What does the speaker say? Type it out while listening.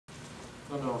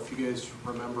I don't know if you guys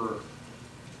remember,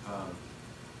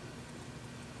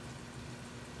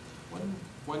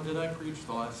 when did I preach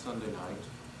the last Sunday night?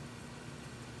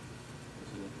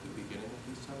 Was it at the beginning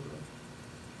of December?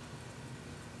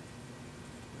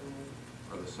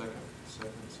 Or the second?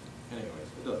 Anyways,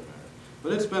 it doesn't matter.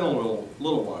 But it's been a little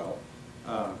while.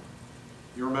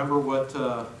 You remember what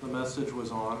the message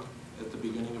was on at the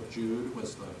beginning of Jude?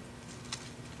 Was the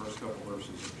first couple verses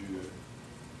of Jude.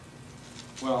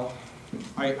 Well,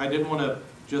 I didn't want to,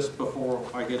 just before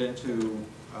I get into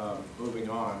moving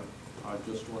on, I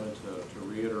just wanted to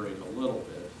reiterate a little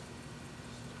bit.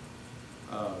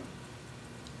 Kind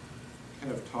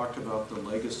of talked about the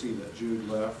legacy that Jude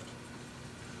left.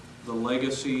 The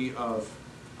legacy of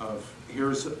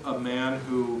here's a man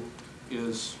who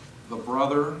is the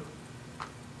brother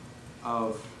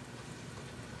of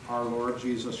our Lord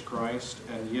Jesus Christ,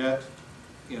 and yet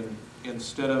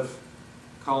instead of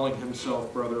calling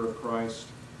himself brother of Christ,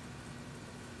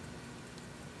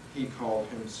 he called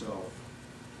himself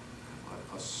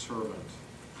a servant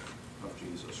of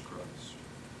Jesus Christ.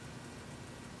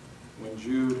 When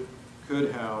Jude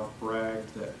could have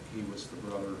bragged that he was the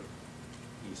brother,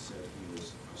 he said he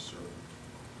was a servant,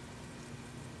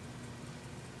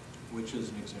 which is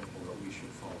an example that we should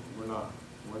follow. We're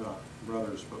not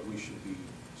brothers, but we should be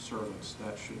servants.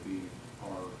 That should be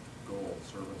our goal,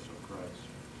 servants of Christ.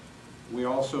 We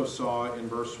also saw in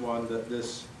verse 1 that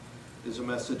this is a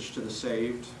message to the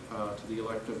saved, to the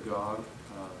elect of God,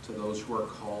 to those who are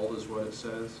called, is what it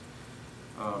says.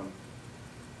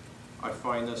 I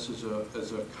find this as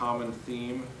a common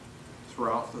theme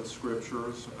throughout the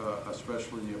scriptures,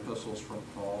 especially the epistles from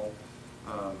Paul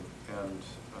and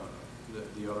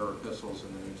the other epistles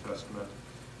in the New Testament,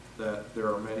 that there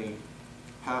are many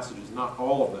passages, not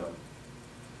all of them,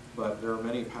 but there are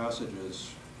many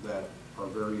passages that are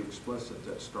very explicit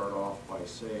that start off by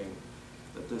saying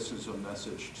that this is a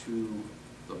message to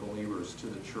the believers, to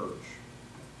the church.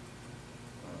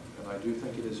 And I do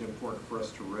think it is important for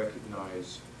us to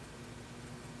recognize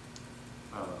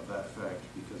that fact,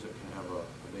 because it can have a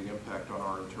big impact on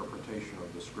our interpretation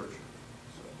of the scripture.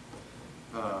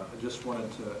 So, I just wanted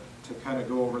to kind of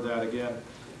go over that again.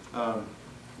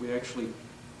 We actually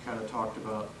kind of talked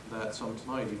about that some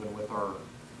tonight, even with our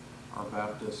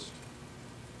Baptist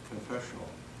confessional,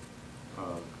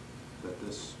 that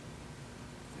this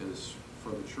is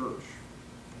for the church,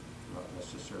 not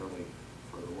necessarily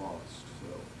for the lost. So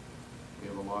we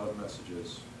have a lot of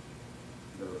messages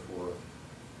that are for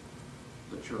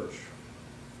the church.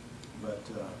 But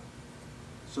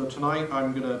so tonight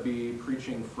I'm going to be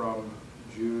preaching from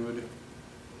Jude,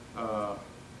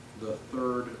 the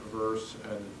 3rd verse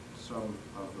and some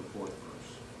of the 4th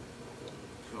verse.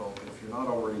 So if you're not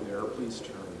already there, please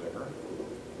turn there.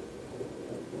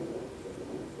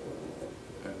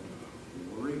 And we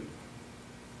will read.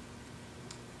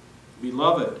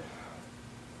 Beloved,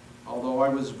 although I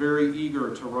was very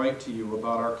eager to write to you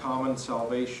about our common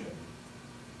salvation,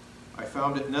 I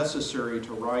found it necessary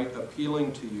to write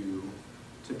appealing to you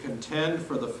to contend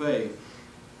for the faith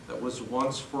that was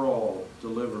once for all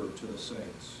delivered to the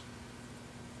saints.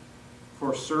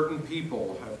 For certain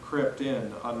people have crept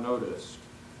in unnoticed,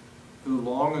 who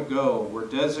long ago were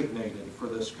designated for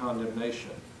this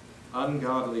condemnation,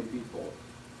 ungodly people,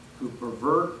 who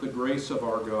pervert the grace of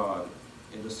our God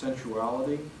into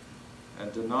sensuality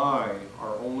and deny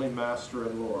our only Master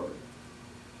and Lord,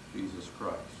 Jesus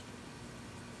Christ.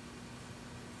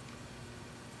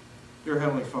 Dear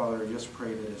Heavenly Father, I just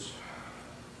pray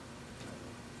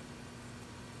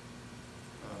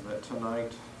that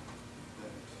tonight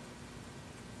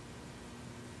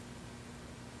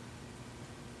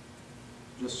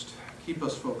just keep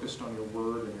us focused on your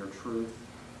word and your truth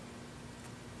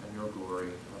and your glory.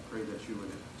 I pray that you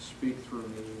would speak through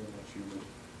me and that you would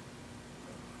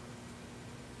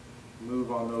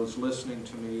move on those listening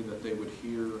to me, that they would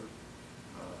hear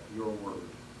your word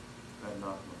and not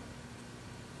mine.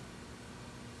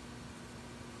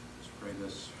 Let's pray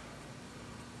this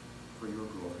for your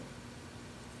glory.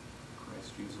 In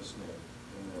Christ Jesus' name,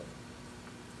 amen.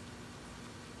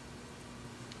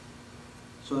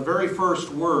 So the very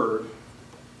first word,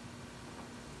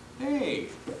 hey.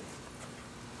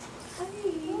 How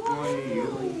are you?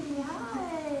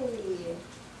 Hi.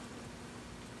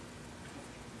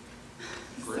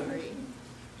 Great. Sorry.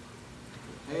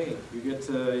 Hey, you get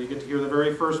to hear the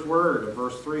very first word of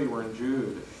verse 3. We're in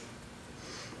Jude.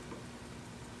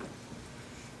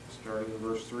 Starting in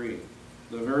verse 3.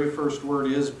 The very first word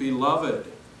is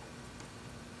beloved.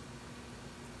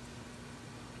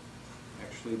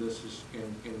 Actually, this is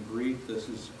in Greek, this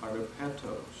is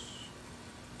agapetos.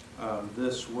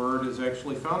 This word is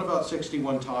actually found about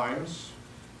 61 times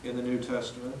in the New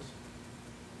Testament,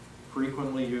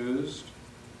 frequently used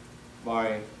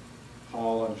by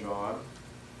Paul and John,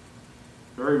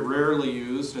 very rarely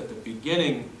used at the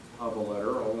beginning of a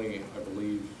letter, only, I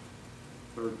believe,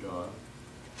 3rd John,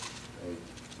 2nd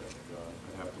John,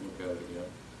 I'd have to look at it again,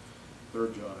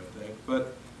 3rd John, I think.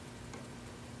 But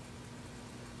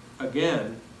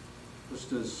again,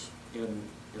 just as in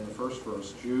the first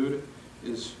verse, Jude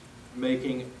is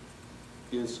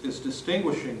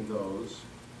distinguishing those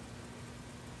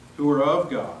who are of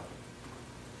God,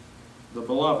 the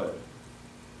beloved.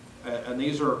 And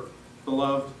these are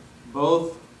beloved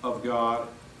both of God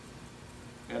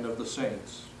and of the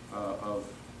saints of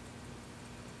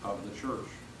the church.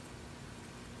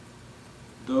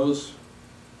 Those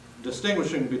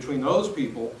distinguishing between those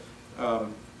people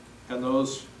and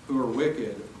those who are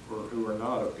wicked or who are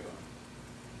not of God.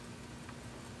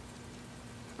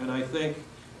 And I think,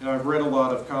 I've read a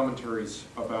lot of commentaries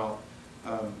about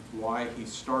why he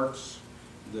starts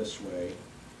this way.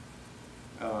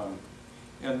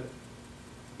 And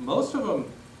most of them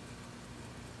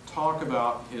talk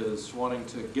about his wanting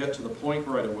to get to the point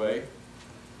right away.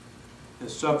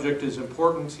 His subject is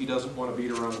important. He doesn't want to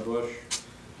beat around the bush.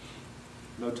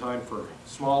 No time for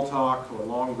small talk or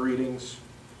long greetings.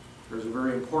 There's a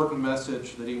very important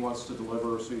message that he wants to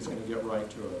deliver, so he's going to get right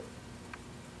to it.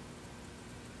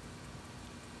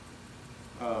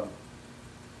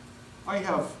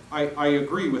 I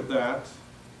agree with that,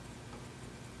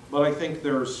 but I think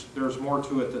there's more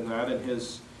to it than that.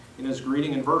 In his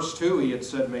greeting in verse 2, he had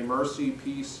said, "May mercy,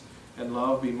 peace, and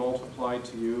love be multiplied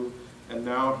to you." And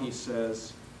now he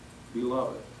says,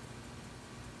 "Beloved."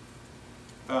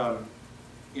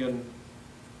 In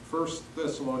 1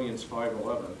 Thessalonians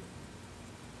 5:11,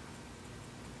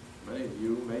 many of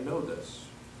you may know this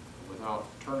without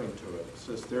turning to it. It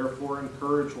says, "Therefore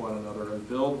encourage one another and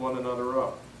build one another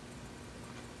up,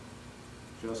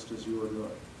 just as you are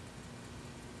doing."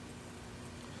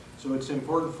 So it's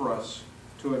important for us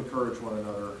to encourage one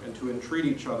another and to entreat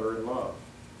each other in love.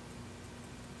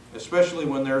 Especially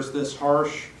when there's this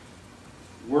harsh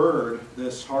word,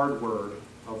 this hard word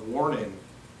of warning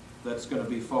that's going to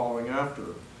be following after.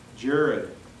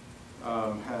 Jared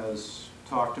has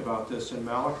talked about this in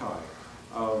Malachi,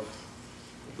 of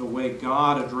the way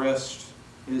God addressed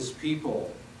his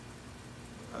people,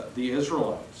 the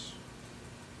Israelites.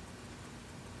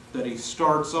 That he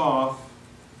starts off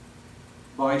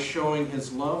by showing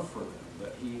his love for them,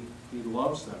 that he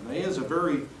loves them. Now, he has a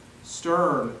very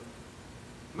stern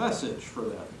message for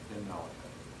them in Malachi.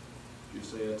 Did you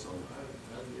say it's a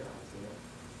yeah.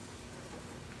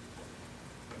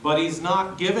 But he's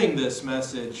not giving this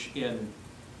message in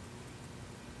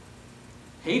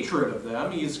hatred of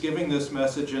them. He's giving this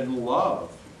message in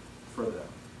love for them.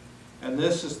 And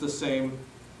this is the same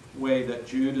way that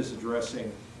Jude is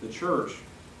addressing the church.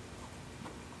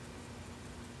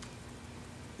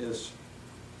 Is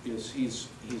he's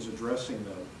addressing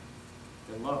them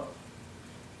in love.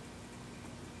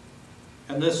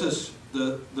 And this is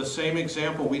the same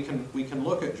example. We can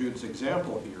look at Jude's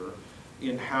example here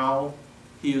in how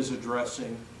he is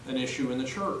addressing an issue in the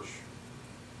church.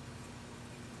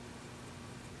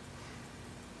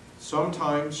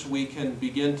 Sometimes we can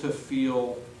begin to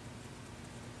feel,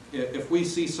 if we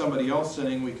see somebody else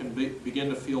sinning, we can begin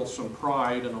to feel some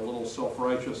pride and a little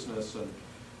self-righteousness, and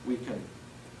we can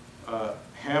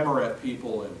hammer at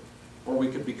people, or we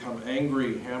could become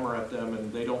angry, hammer at them,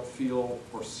 and they don't feel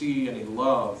or see any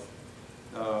love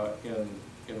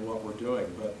in what we're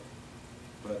doing.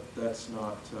 But that's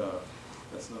not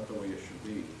the way it should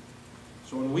be.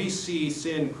 So when we see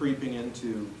sin creeping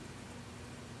into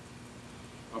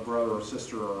a brother or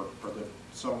sister or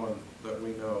someone that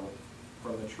we know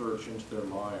from the church into their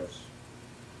lives,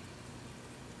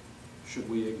 should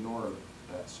we ignore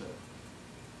that sin?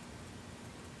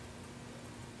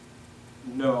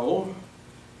 No,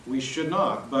 we should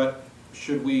not. But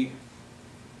should we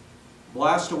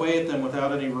blast away at them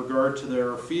without any regard to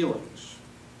their feelings?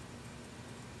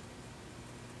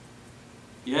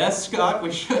 Yes, Scott,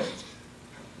 we should.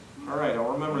 All right,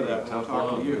 I'll remember that when I'm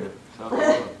talking to you.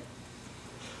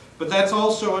 But that's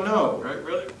also a no. Right,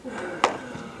 really?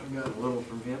 I got a little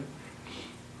from him.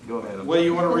 Go ahead. Well,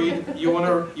 you want to read? You want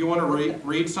to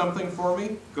read something for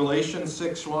me? Galatians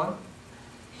 6:1.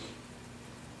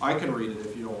 I can read it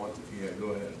if you don't want to. Yeah,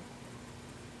 go ahead.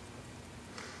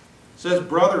 It says,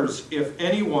 "Brothers, if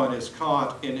anyone is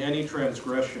caught in any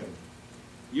transgression,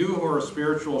 you who are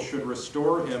spiritual should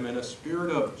restore him in a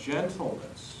spirit of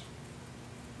gentleness.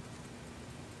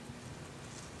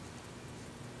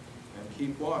 And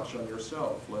keep watch on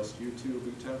yourself, lest you too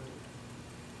be tempted."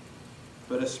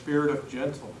 But a spirit of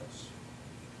gentleness.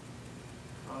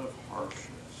 not of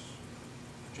harshness,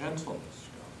 gentleness,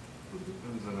 God.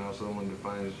 Depends on how someone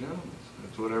defines gentleness.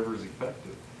 It's whatever is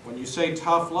effective. When you say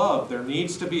tough love, there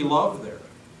needs to be love there.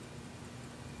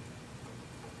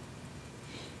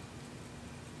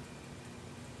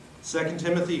 Second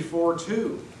Timothy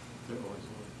 4:2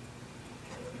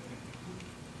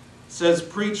 says,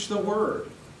 preach the word.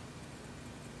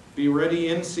 Be ready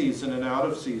in season and out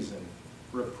of season.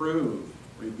 Reprove,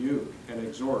 rebuke, and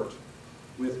exhort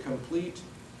with complete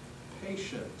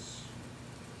patience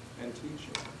and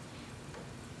teaching.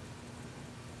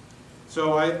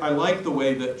 So I like the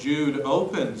way that Jude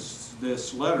opens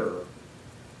this letter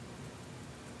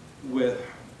with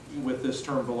this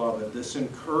term, beloved, this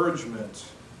encouragement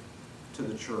to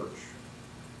the church.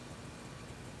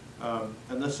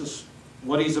 And this is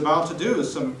what he's about to do,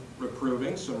 is some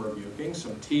reproving, some rebuking,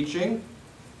 some teaching,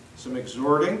 some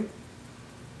exhorting.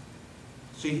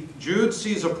 See, Jude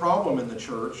sees a problem in the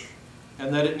church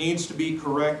and that it needs to be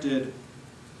corrected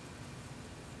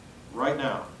right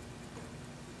now.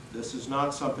 This is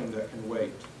not something that can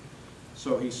wait.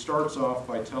 So he starts off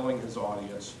by telling his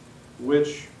audience,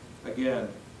 which, again,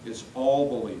 is all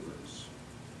believers,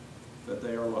 that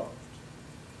they are loved.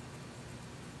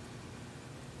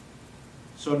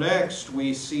 So next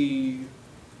we see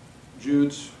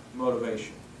Jude's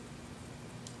motivation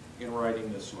in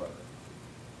writing this letter.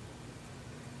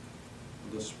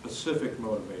 The specific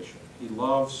motivation. He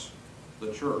loves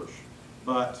the church.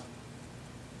 But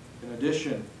in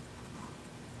addition,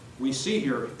 we see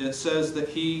here, it says that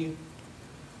he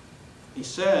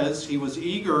says he was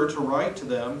eager to write to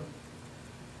them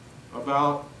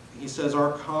about, he says,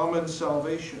 our common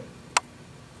salvation.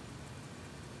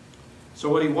 So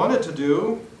what he wanted to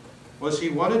do was he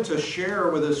wanted to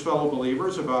share with his fellow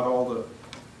believers about all the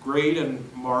great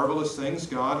and marvelous things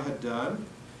God had done,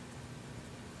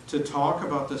 to talk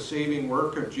about the saving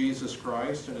work of Jesus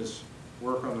Christ and his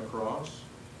work on the cross.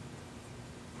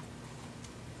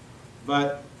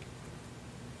 But,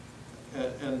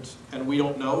 and we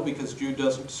don't know because Jude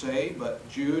doesn't say, but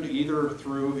Jude, either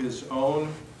through his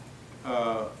own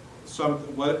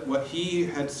what he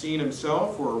had seen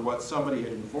himself or what somebody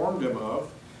had informed him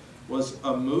of, was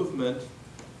a movement,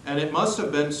 and it must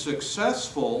have been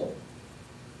successful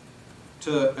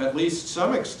to at least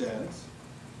some extent,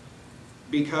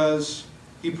 because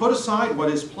he put aside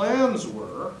what his plans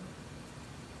were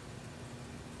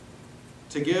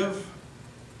to give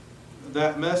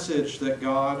that message that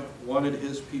God wanted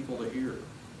his people to hear.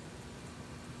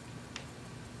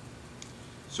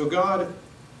 So God,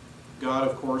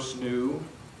 of course, knew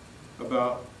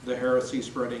about the heresy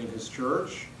spreading in his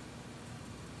church,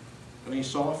 and he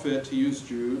saw fit to use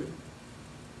Jude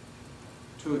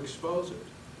to expose it.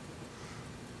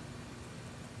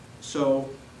 So,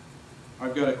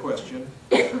 I've got a question.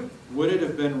 Would it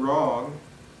have been wrong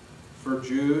for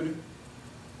Jude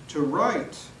to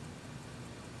write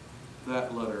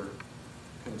that letter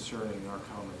concerning our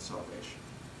common salvation?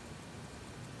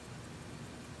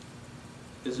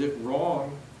 Is it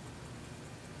wrong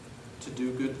to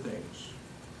do good things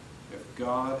if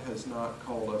God has not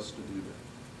called us to do them?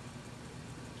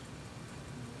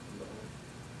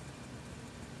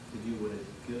 To do what is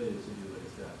good is to do what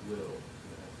is God's will.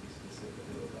 You have to be specific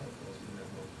to what God calls you not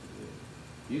to do.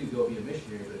 You can go be a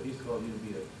missionary, but if he's called you to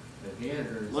be a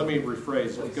janitor... Let me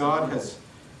rephrase. If God has...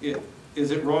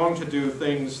 Is it wrong to do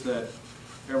things that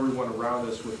everyone around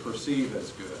us would perceive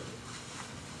as good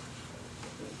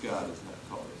if God has not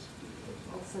called us to do them?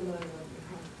 That's somebody like your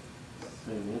heart.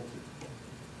 Same answer.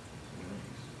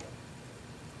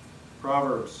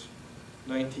 Proverbs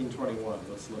 19:21.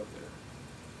 Let's look there.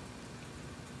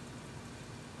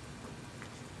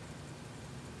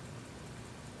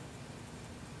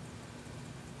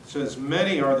 It says,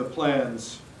 many are the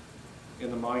plans in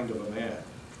the mind of a man,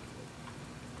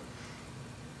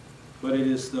 but it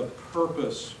is the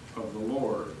purpose of the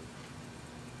Lord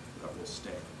that will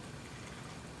stand.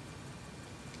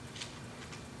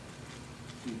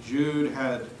 See, Jude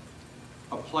had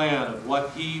a plan of what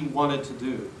he wanted to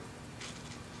do.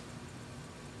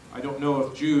 I don't know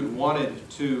if Jude wanted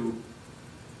to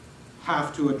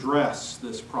have to address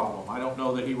this problem. I don't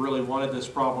know that he really wanted this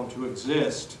problem to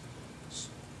exist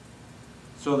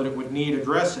so that it would need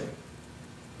addressing.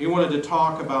 He wanted to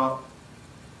talk about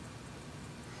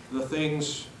the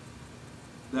things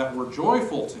that were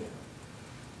joyful to him.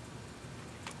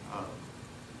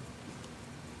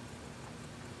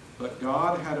 But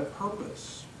God had a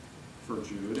purpose for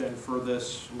Jude and for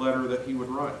this letter that he would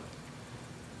write.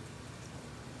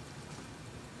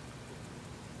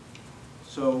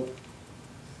 So,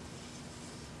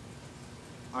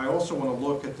 I also want to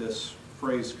look at this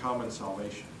phrase, common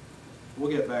salvation. We'll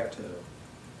get back to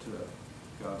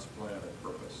to God's plan and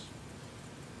purpose.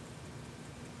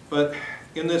 But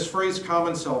in this phrase,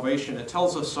 common salvation, it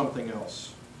tells us something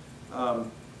else.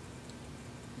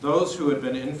 Those who had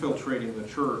been infiltrating the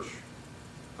church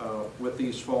with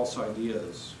these false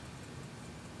ideas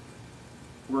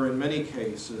were in many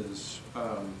cases,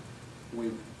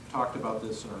 we've talked about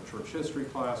this in our church history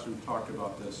class, we've talked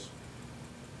about this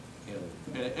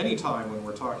in any time when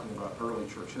we're talking about early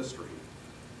church history,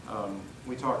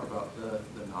 we talk about the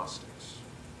Gnostics.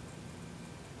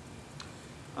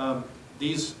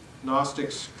 These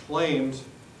Gnostics claimed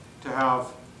to have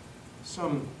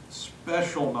some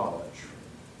special knowledge.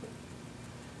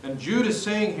 And Jude is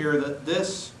saying here that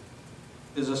this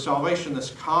is a salvation, this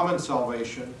common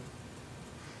salvation,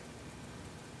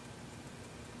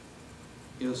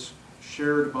 is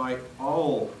shared by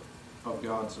all of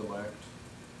God's elect.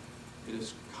 It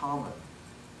is common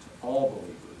to all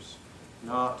believers,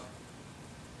 not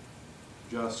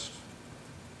just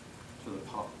to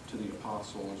the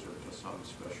apostles or to some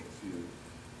special few.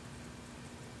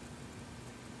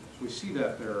 So we see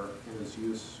that there in his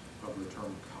use of the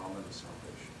term common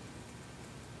salvation.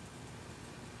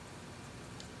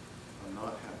 I'm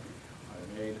not happy.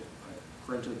 I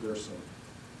printed, there's some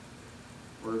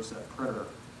words that printer,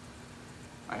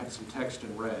 I had some text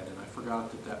in red, and I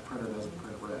forgot that printer doesn't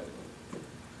print red.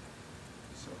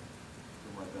 So, do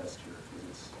my best here, because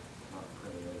it's not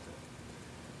printing anything.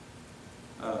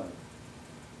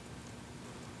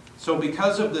 So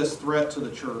because of this threat to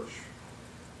the church,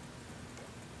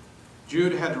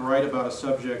 Jude had to write about a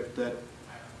subject that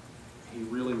he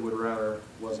really would rather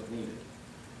wasn't needed.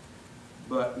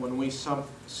 But when we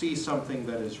see something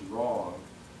that is wrong,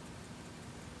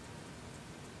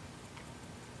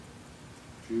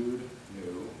 Jude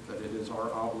knew that it is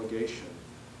our obligation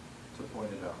to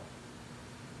point it out.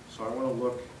 So I want to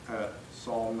look at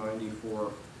Psalm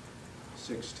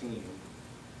 94:16.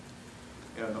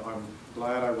 And I'm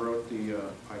glad I wrote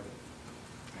I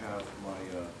have my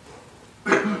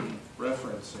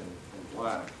reference in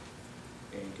black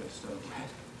ink instead of red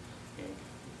ink.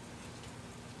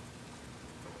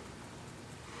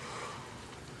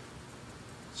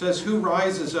 It says, "Who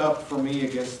rises up for me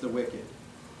against the wicked?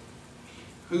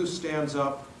 Who stands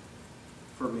up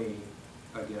for me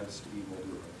against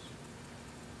evildoers?"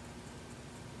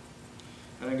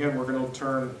 And again, we're going to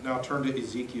turn to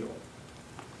Ezekiel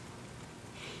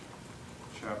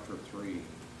chapter 3.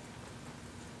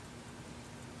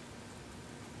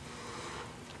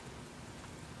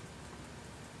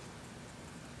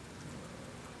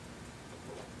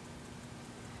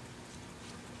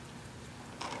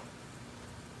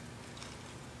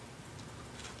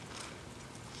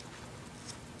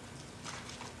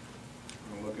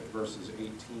 We'll look at verses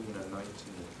 18 and 19.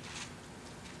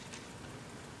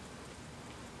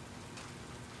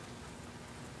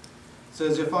 It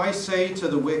says, "If I say to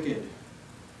the wicked,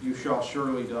 you shall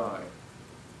surely die,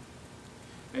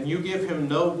 and you give him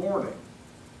no warning,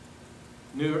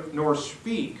 nor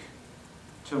speak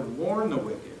to warn the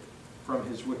wicked from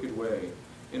his wicked way,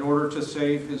 in order to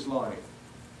save his life,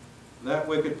 that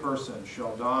wicked person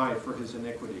shall die for his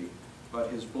iniquity,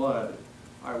 but his blood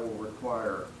I will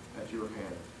require at your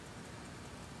hand.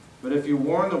 But if you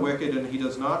warn the wicked, and he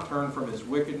does not turn from his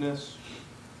wickedness,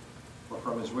 or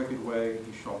from his wicked way,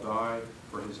 he shall die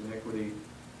for his iniquity,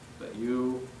 that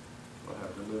you will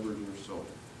have delivered your soul."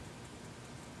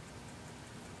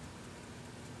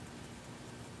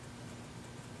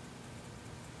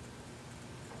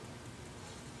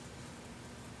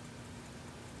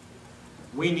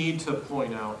 We need to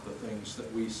point out the things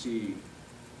that we see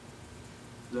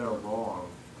that are wrong,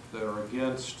 that are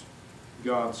against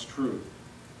God's truth.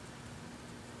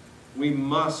 We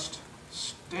must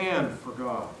stand for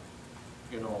God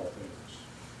in all things.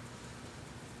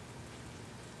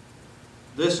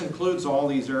 This includes all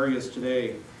these areas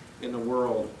today in the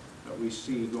world that we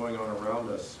see going on around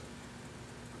us.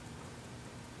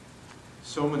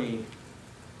 So many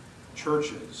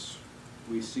churches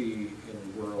we see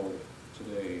in the world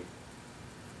today,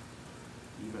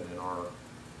 even in our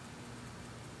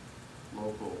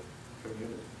local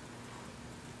community.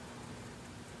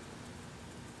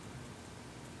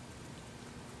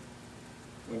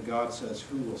 When God says,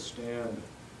 "Who will stand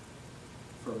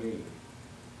for me?"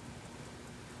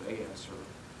 they answer,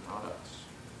 "Not us."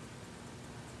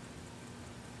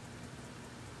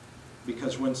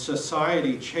 Because when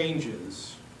society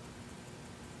changes,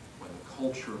 when the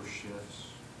culture shifts,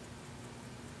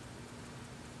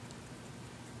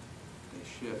 they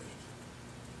shift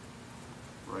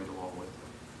right along with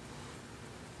them.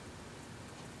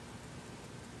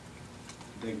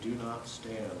 They do not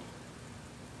stand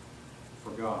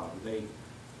for God. They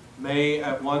may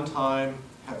at one time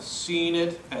have seen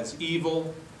it as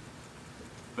evil,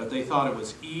 but they thought it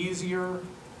was easier,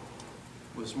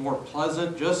 was more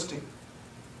pleasant just to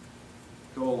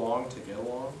go along to get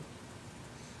along.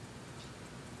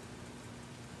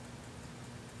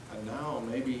 And now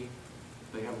maybe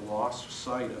they have lost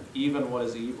sight of even what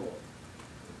is evil,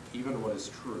 even what is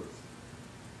truth.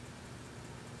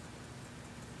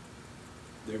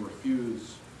 They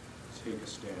refuse to take a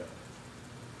stand.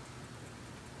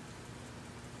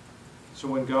 So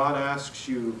when God asks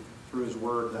you through His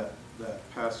Word,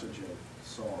 that passage in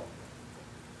Psalm,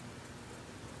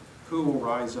 who will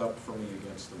rise up for me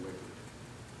against the wicked?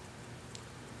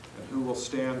 And who will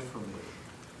stand for me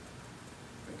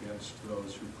against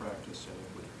those who practice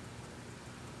iniquity?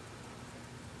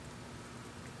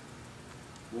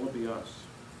 Will it be us?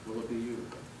 Will it be you?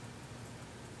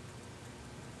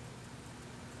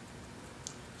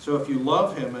 So if you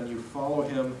love Him and you follow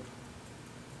Him,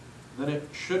 then it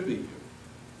should be you.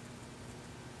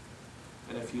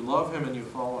 And if you love Him and you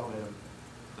follow Him,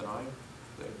 then I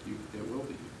think it will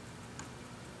be you.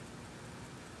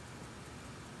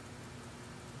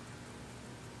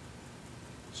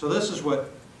 So this is what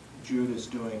Jude is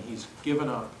doing. He's given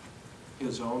up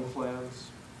his own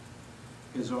plans,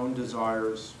 his own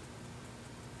desires,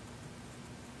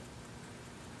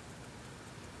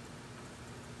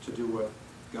 to do what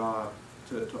God,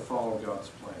 to follow God's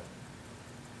plan.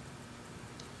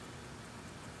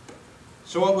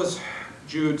 So what was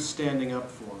Jude standing up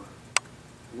for?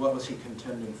 What was he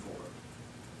contending for?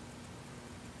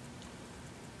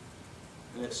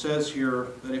 And it says here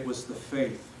that it was the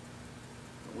faith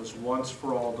that was once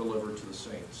for all delivered to the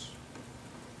saints.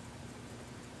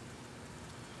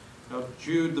 Now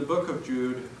Jude, the book of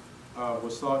Jude,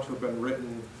 was thought to have been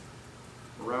written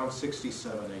around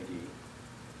 67 AD.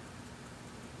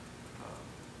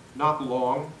 Not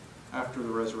long after the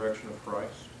resurrection of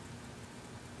Christ.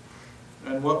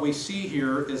 And what we see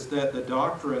here is that the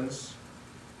doctrines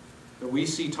that we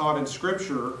see taught in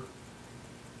Scripture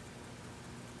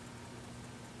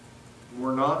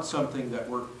were not something that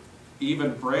were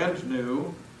even brand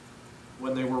new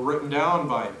when they were written down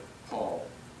by Paul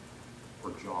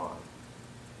or John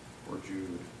or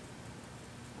Jude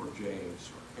or James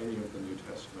or any of the New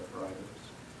Testament writers.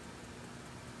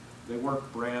 They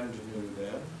weren't brand new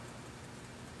then.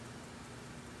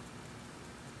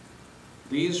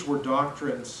 These were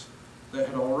doctrines that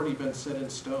had already been set in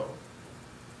stone.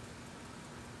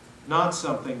 Not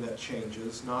something that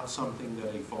changes, not something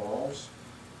that evolves.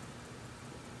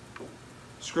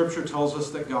 Scripture tells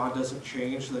us that God doesn't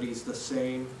change, that He's the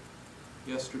same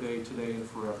yesterday, today, and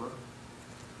forever.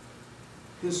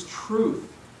 His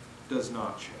truth does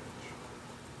not change.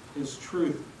 His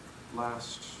truth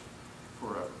lasts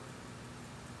forever.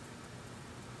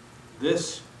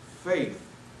 This faith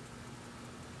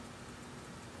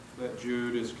that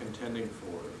Jude is contending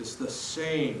for is the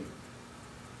same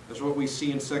as what we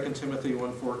see in 2 Timothy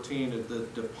 1:14, the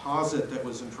deposit that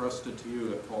was entrusted to you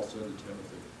that Paul said to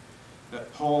Timothy,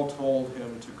 that Paul told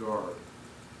him to guard.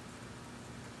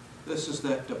 This is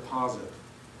that deposit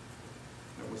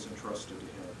that was entrusted to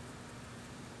him.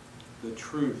 The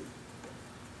truth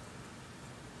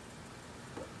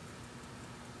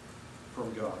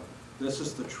from God. This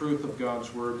is the truth of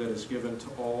God's Word that is given to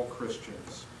all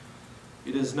Christians.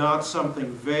 It is not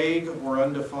something vague or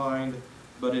undefined,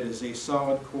 but it is a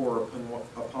solid core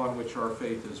upon which our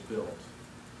faith is built.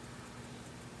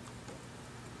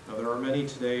 Now, there are many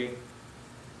today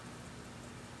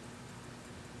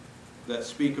that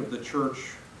speak of the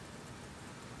church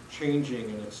changing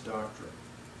in its doctrine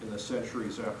in the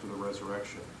centuries after the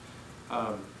resurrection.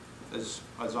 As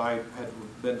I had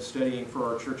been studying for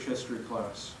our church history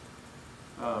class,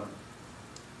 I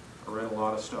read a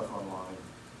lot of stuff online.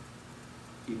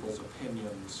 People's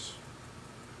opinions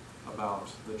about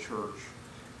the church.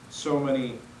 So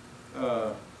many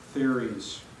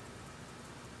theories.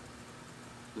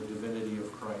 The divinity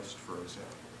of Christ, for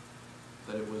example.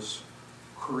 That it was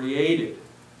created.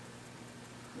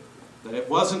 That it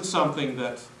wasn't something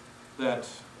that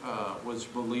was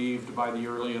believed by the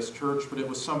earliest church, but it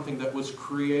was something that was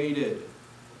created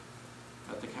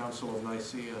at the Council of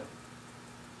Nicaea.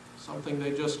 Something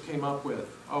they just came up with.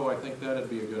 Oh, I think that'd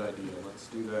be a good idea. Let's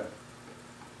do that.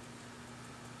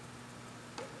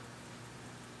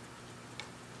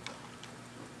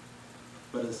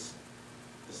 But is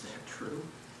that true?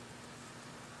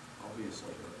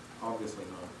 Obviously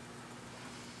not.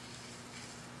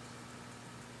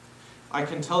 I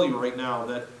can tell you right now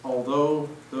that although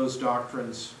those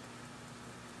doctrines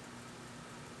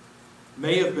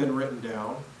may have been written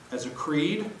down as a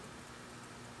creed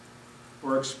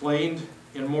or explained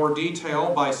in more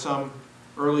detail by some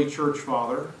early church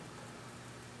father.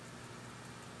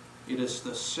 It is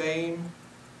the same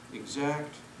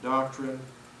exact doctrine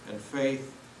and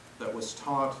faith that was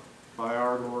taught by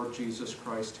our Lord Jesus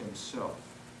Christ himself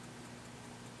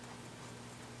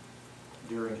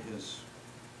during his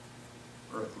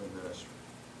earthly ministry.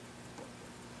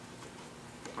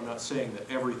 I'm not saying that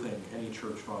everything any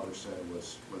church father said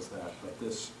was that, but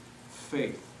this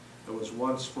faith that was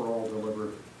once for all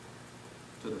delivered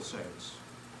to the saints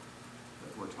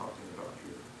that we're talking about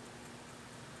here.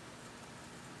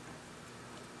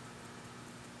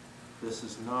 This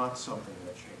is not something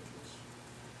that changes.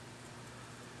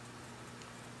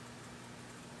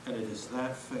 And it is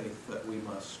that faith that we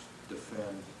must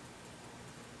defend.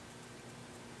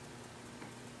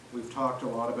 We've talked a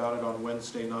lot about it on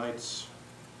Wednesday nights,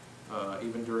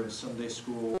 even during Sunday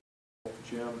school.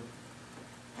 Jim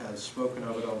has spoken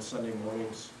of it on Sunday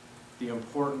mornings. The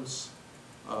importance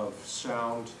of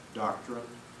sound doctrine,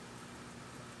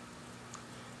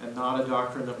 and not a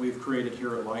doctrine that we've created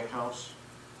here at Lighthouse,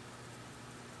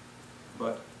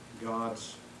 but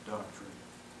God's doctrine.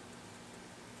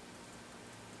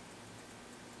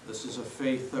 This is a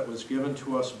faith that was given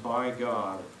to us by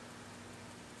God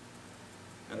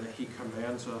and that he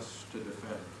commands us to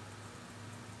defend.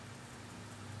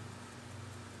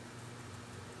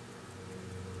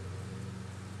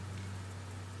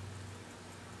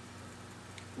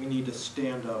 We need to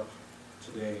stand up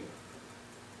today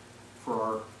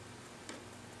for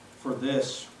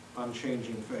this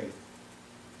unchanging faith.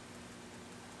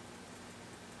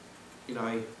 You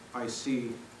know, I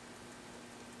see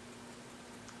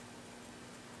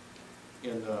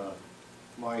in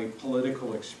my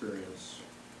political experience,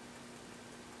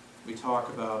 we talk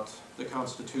about the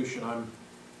Constitution. I'm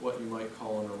what you might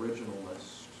call an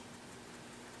originalist.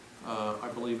 I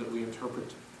believe that we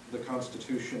interpret the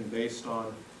Constitution based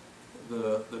on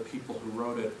the people who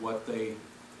wrote it,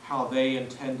 how they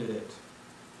intended it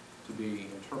to be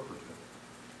interpreted.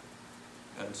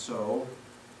 And so,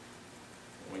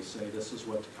 when we say this is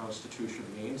what the Constitution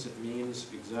means, it means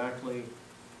exactly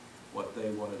what they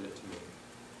wanted it to mean.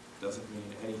 It doesn't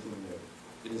mean anything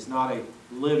new. It is not a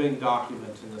living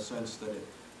document in the sense that it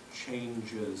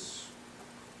changes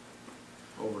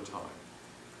over time,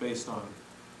 based on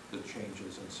the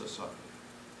changes in society.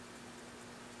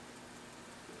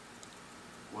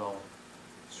 Well,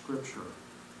 Scripture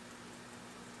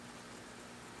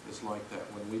is like that.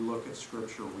 When we look at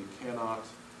Scripture, we cannot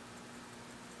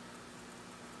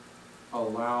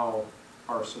allow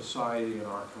our society and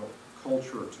our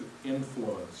culture to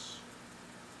influence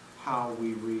how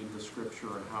we read the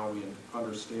Scripture and how we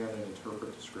understand and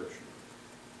interpret the Scripture.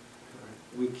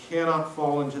 We cannot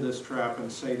fall into this trap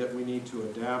and say that we need to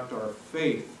adapt our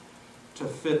faith to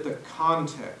fit the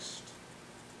context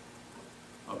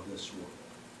of this world.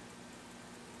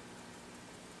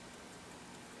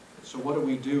 So what do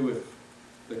we do if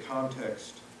the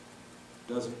context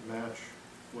doesn't match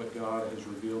what God has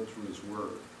revealed through his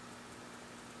Word?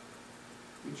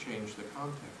 We change the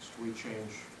context. We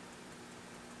change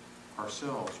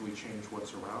ourselves. We change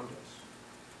what's around us.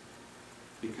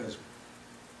 Because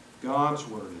God's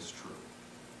Word is true,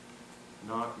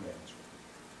 not man's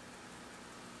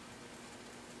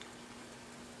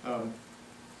Word.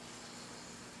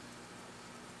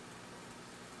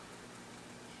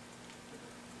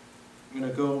 I'm going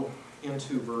to go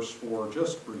into verse 4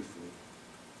 just briefly,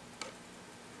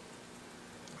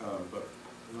 but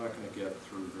I'm not going to get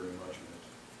through very much of it.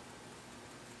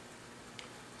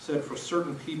 It said, "For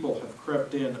certain people have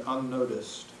crept in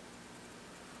unnoticed,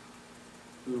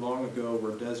 who long ago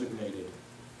were designated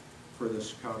for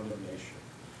this condemnation."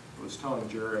 I was telling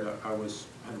Jared I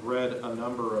had read a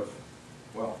number of,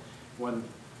 well, when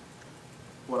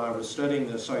I was studying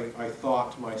this, I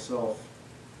thought to myself,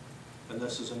 and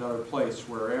this is another place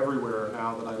where everywhere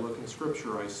now that I look in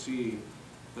Scripture, I see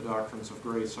the doctrines of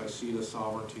grace. I see the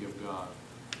sovereignty of God.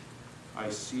 I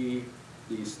see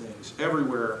these things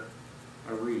everywhere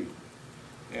I read.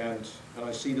 And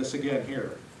I see this again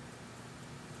here.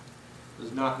 This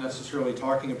is not necessarily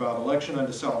talking about election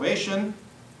unto salvation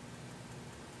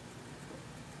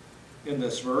in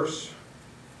this verse,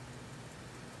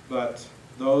 but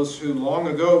those who long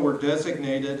ago were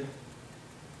designated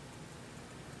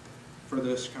for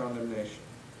this condemnation.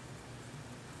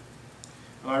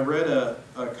 And I read a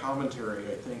commentary,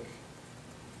 I think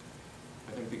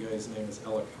the guy's name is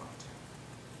Ellicott.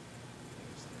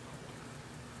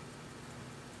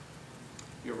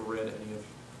 You ever read any of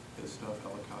his stuff,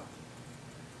 Ellicott?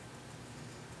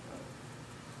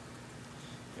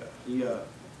 Yeah,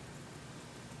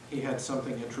 he had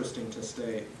something interesting to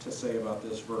say about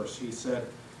this verse. He said,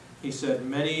 he said,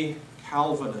 many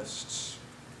Calvinists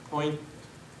point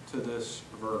to this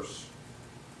verse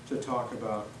to talk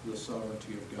about the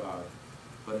sovereignty of God,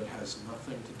 but it has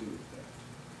nothing to do with that,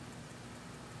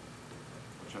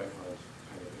 which I find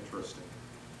kind of interesting.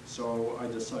 So I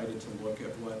decided to look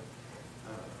at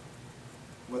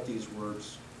what these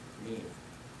words mean.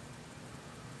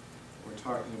 We're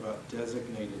talking about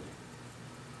designated.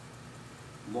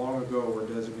 Long ago were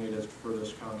designated for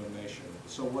this condemnation.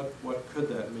 So what could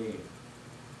that mean?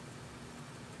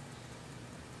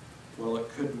 Well, it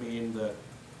could mean that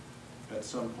at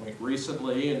some point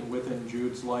recently and within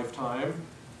Jude's lifetime,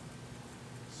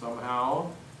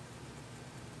 somehow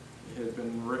it had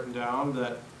been written down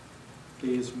that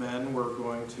these men were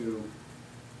going to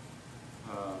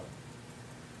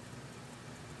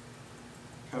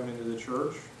come into the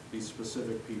church, these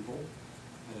specific people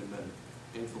that had been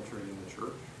infiltrating the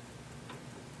church.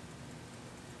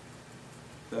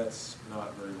 That's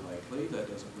not very likely. That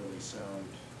doesn't really sound,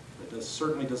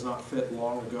 certainly does not fit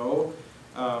long ago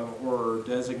or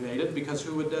designated, because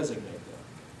who would designate them?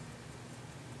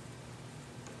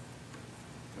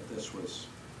 If this was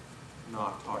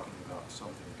not talking about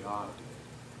something God did.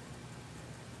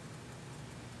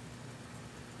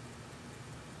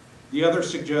 The other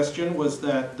suggestion was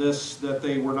that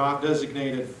they were not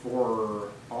designated for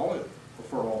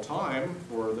all time,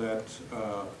 or that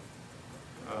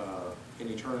in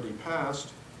eternity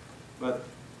past, but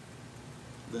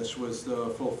this was the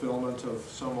fulfillment of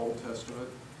some Old Testament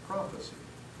prophecy.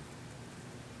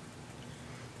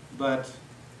 But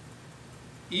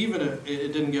even if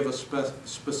it didn't give a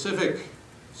specific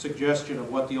suggestion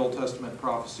of what the Old Testament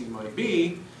prophecy might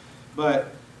be,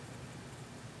 but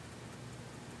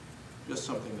just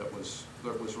something that was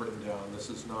written down. This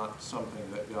is not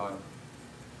something that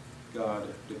God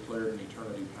declared in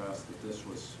eternity past that this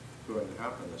was going to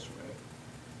happen this way.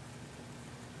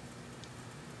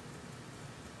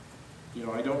 You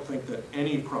know, I don't think that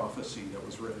any prophecy that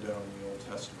was written down in the Old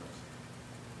Testament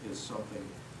is something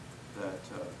that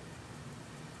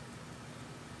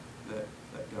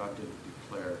God didn't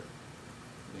declare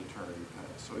in eternity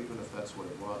past. So even if that's what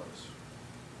it was,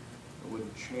 it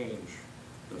wouldn't change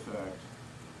the fact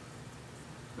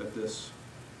that this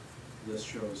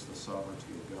shows the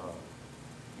sovereignty of God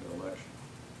in election.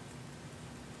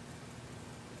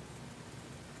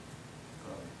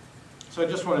 So I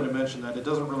just wanted to mention that. It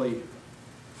doesn't really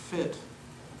fit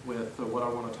with what I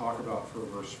want to talk about for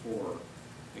verse 4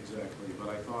 exactly, but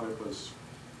I thought it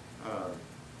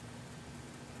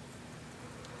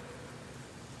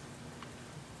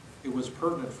was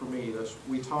pertinent for me.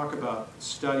 We talk about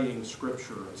studying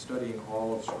Scripture and studying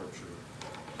all of Scripture,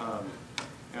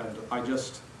 and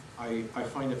I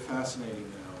find it fascinating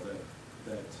now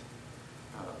that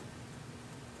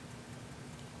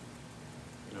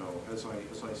you know, as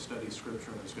I study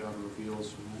Scripture and as God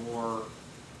reveals more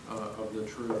of the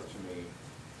truth to me,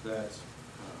 that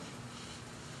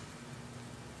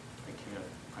I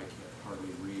can't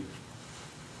hardly read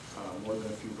more than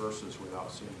a few verses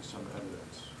without seeing some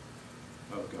evidence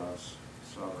of God's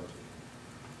sovereignty.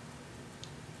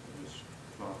 I just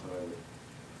thought that I would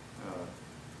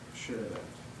share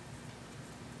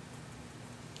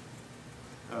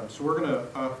that. So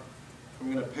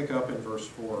I'm gonna pick up in verse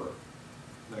 4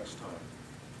 next time.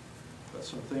 But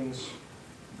some things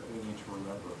that we need to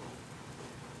remember.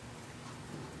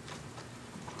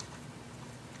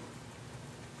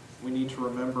 We need to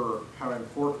remember how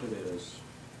important it is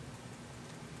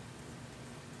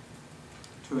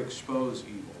to expose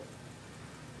evil.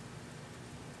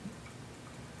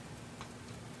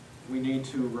 We need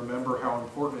to remember how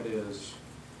important it is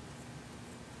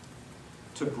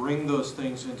to bring those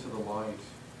things into the light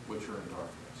which are in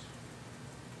darkness.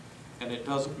 And it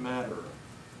doesn't matter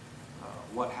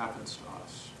what happens to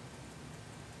us.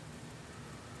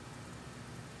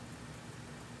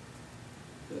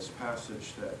 This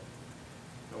passage that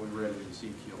we read in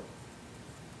Ezekiel,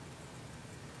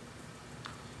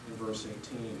 in verse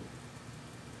 18,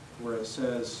 where it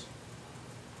says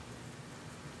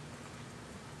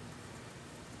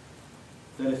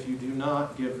that if you do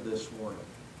not give this warning,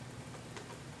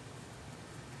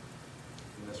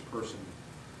 and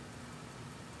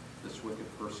this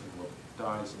wicked person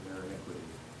dies in their iniquity,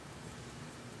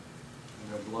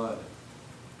 and their blood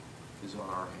is on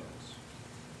our hands.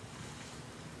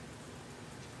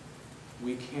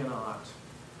 We cannot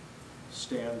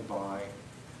stand by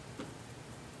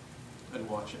and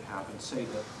watch it happen, say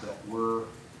that we're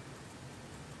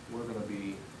going to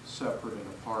be separate and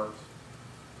apart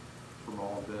from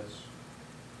all of this.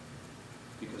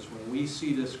 Because when we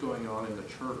see this going on in the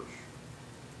church,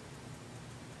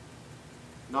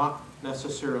 not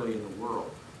necessarily in the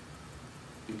world,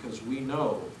 because we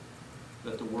know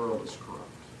that the world is corrupt.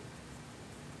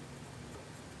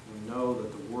 We know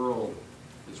that the world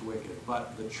is wicked.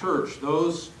 But the church,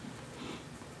 those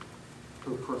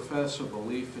who profess a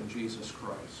belief in Jesus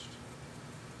Christ,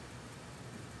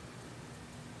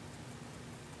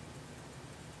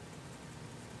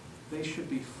 they should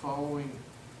be following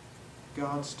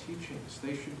God's teachings.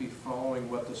 They should be following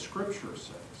what the Scripture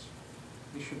says.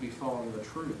 They should be following the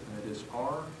truth. And it is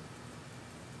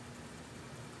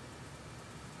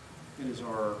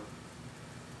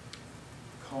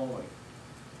calling.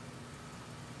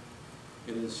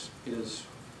 It is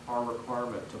our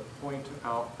requirement to point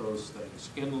out those things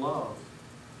in love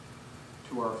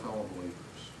to our fellow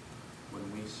believers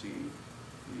when we see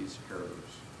these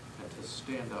errors, and to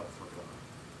stand up for God.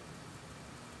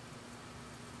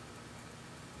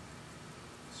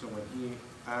 So when he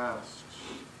asks,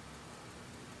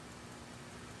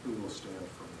 who will stand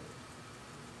for me?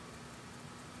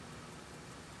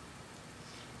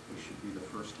 We should be the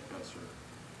first to answer,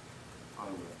 I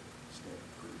will stand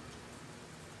for you.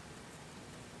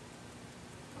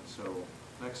 And so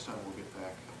next time we'll get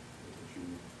back into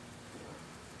Jude.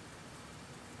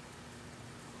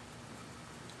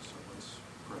 So let's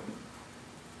pray.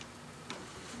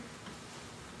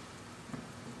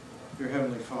 Dear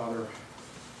Heavenly Father,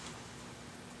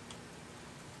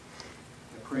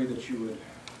 I pray that you would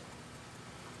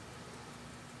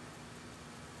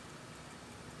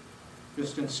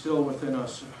just instill within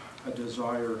us a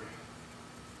desire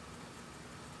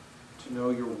to know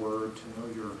your word, to know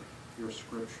your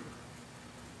scripture,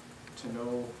 to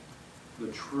know the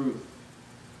truth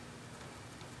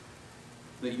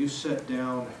that you set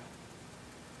down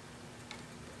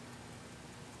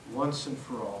once and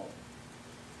for all,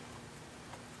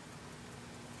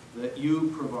 that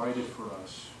you provided for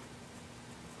us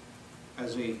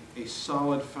as a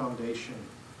solid foundation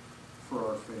for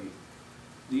our faith.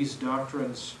 These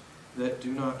doctrines that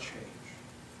do not change.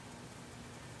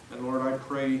 And Lord, I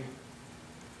pray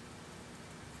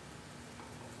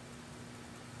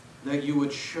that you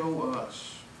would show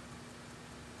us,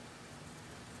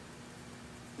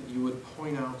 that you would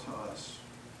point out to us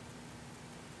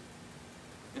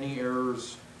any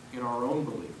errors in our own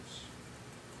beliefs,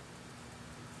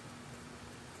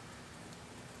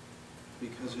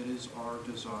 because it is our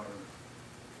desire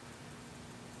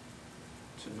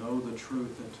to know the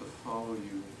truth and to follow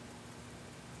you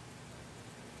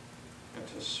and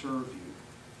to serve you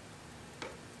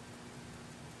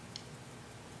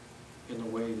in the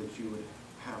way that you would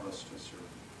have us to serve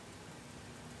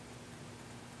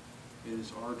you. It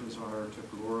is our desire to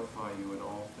glorify you in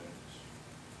all things.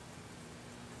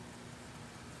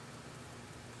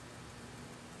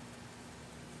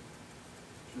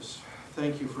 Just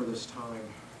thank you for this time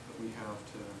that we have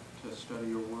to study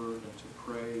your word and to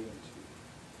pray and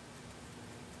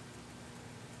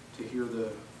to hear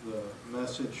the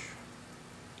message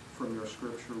from your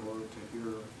scripture, Lord, to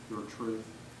hear your truth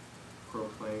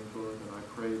proclaimed, Lord. And I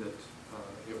pray that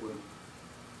it would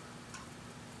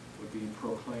be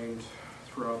proclaimed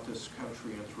throughout this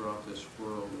country and throughout this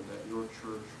world, and that your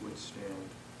church would stand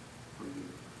for you.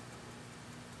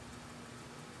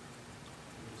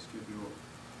 I just give you